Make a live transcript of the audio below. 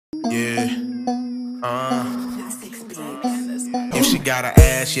Yeah. If she got an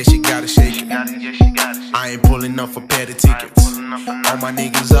ass, yeah, she gotta shake it. I ain't pulling up for petty tickets. All my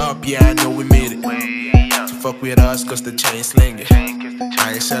niggas up, yeah, I know we made it. To fuck with us, cause the chain slinging.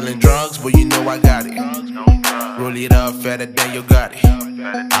 I ain't selling drugs, but you know I got it. Roll it up fatter than you got it.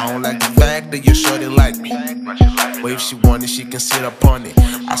 I don't like the fact that you're sure they like me. But if she want it, she can sit up on it.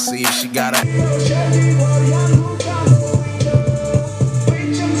 I see if she got a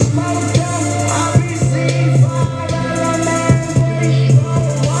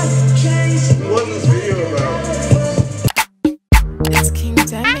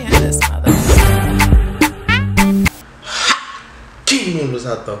members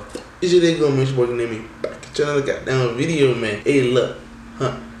out there. It's your day going, man. It's your boy Demi. Back at another goddamn video, man. Hey, look,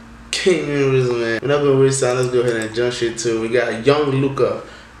 King members, man. We're not gonna waste time. Let's go ahead and jump shit to it. We got young Luka,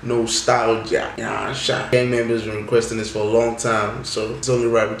 nostalgia. You know what I'm saying? Gang members been requesting this for a long time, so it's only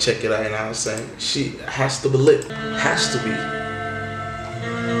right we check it out. You know what I'm saying? She has to be lit. Has to be.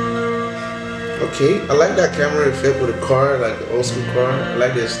 Okay, I like that camera effect with a car, like the old school car. I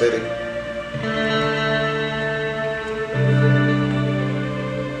like the aesthetic.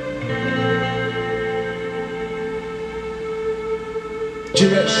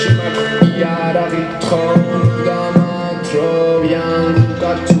 집에 심한 이야라기 통담아 trovian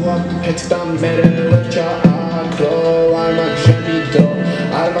Luka tua hetam merelcha akro almak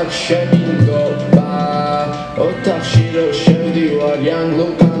shemido ba otashiro shedi waryan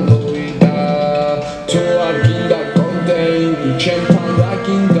Luka noida tua ginda contain chentan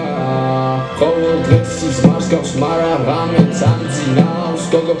rakinda cold dresses maskos mara ramen samzinaus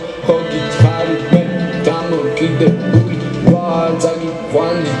gogo hogit harit me damo kide buri Zagi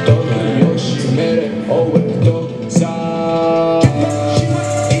Wandi Toki Yoshi Mere Oweto Za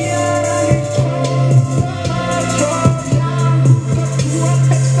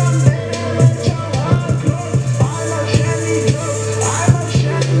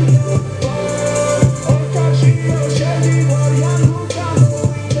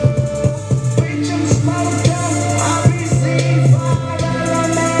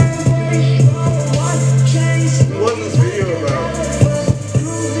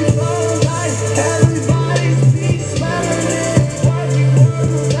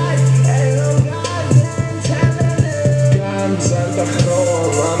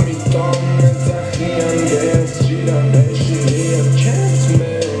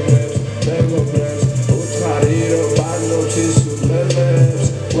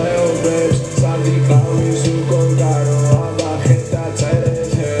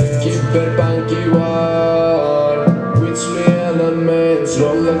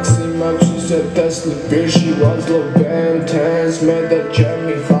Tesla bitch, she was low band tense. Met the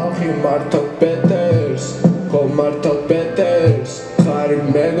Jeremy Falchi, Martok Peters. Call Martok Peters. Harry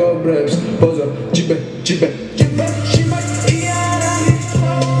Mega Breaks. Bozo, Jibe, Jibe, Jibe. She might be out of his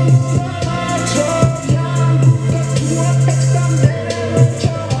phone.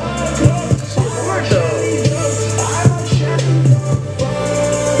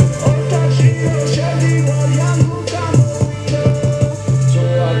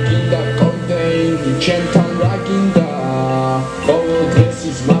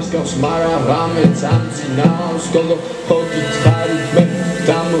 Mara ramen samzinaus gogo hogit harit me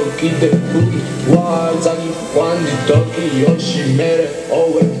damo kide buri wa zagi wandi toki yoshi mere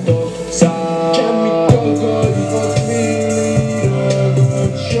oweto sa chami gogo ivot mili rego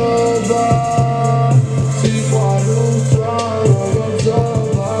shoba si kwaru trago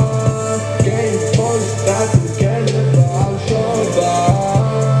zova game post that together bao shoba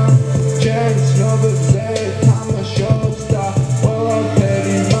chance never say tama showsta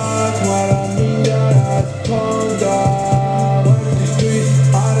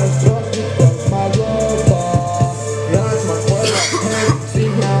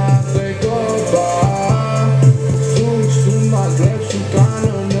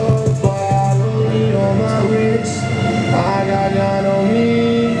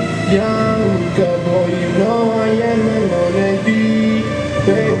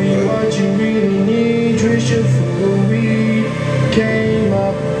Baby, what you really need, Trisha Fluid. Came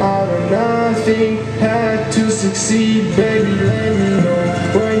up out of nothing, had to succeed. Baby, let me know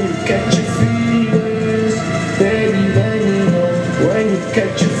when you catch your feelings. Baby, let me know when you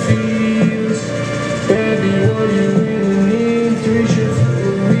catch your feels. Baby, what you really need, Trisha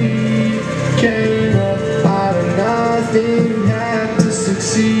Fluid. Came up out of nothing, had to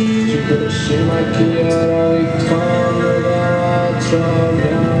succeed. You better shit my key out of it, come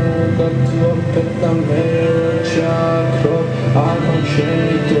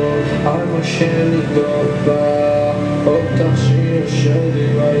I'm a shiny dog,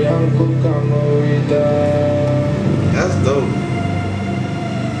 That's dope.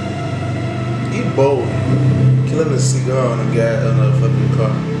 He bold. Killing a cigar on a guy on a fucking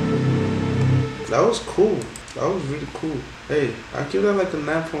car. That was cool. That was really cool. Hey, I give that like a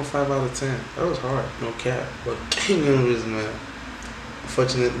 9.5 out of 10. That was hard. No cap. But gang members, man.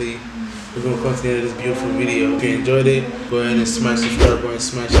 Unfortunately, we're gonna come to the end of this beautiful video. If you enjoyed it, go ahead and smash subscribe button,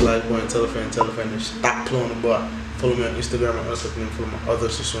 smash the like button, tell a friend, and stop playing the bar. Follow me on Instagram and also follow my other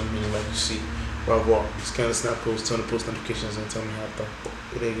social media like you see. Wow. Just kind of snap posts, turn the post notifications and tell me how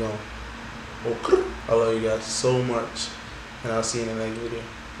to. There you go. Okay. I love you guys so much. And I'll see you in the next video.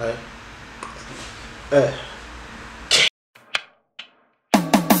 Alright?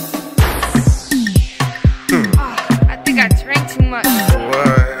 I think I drank too much. I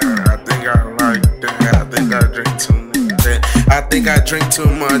think I like that. I think I drink too much. I think I drink too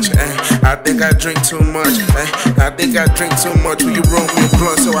much. I think I drink too much. I think I drink too much. Will you roll me a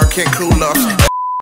blunt so I can't cool off?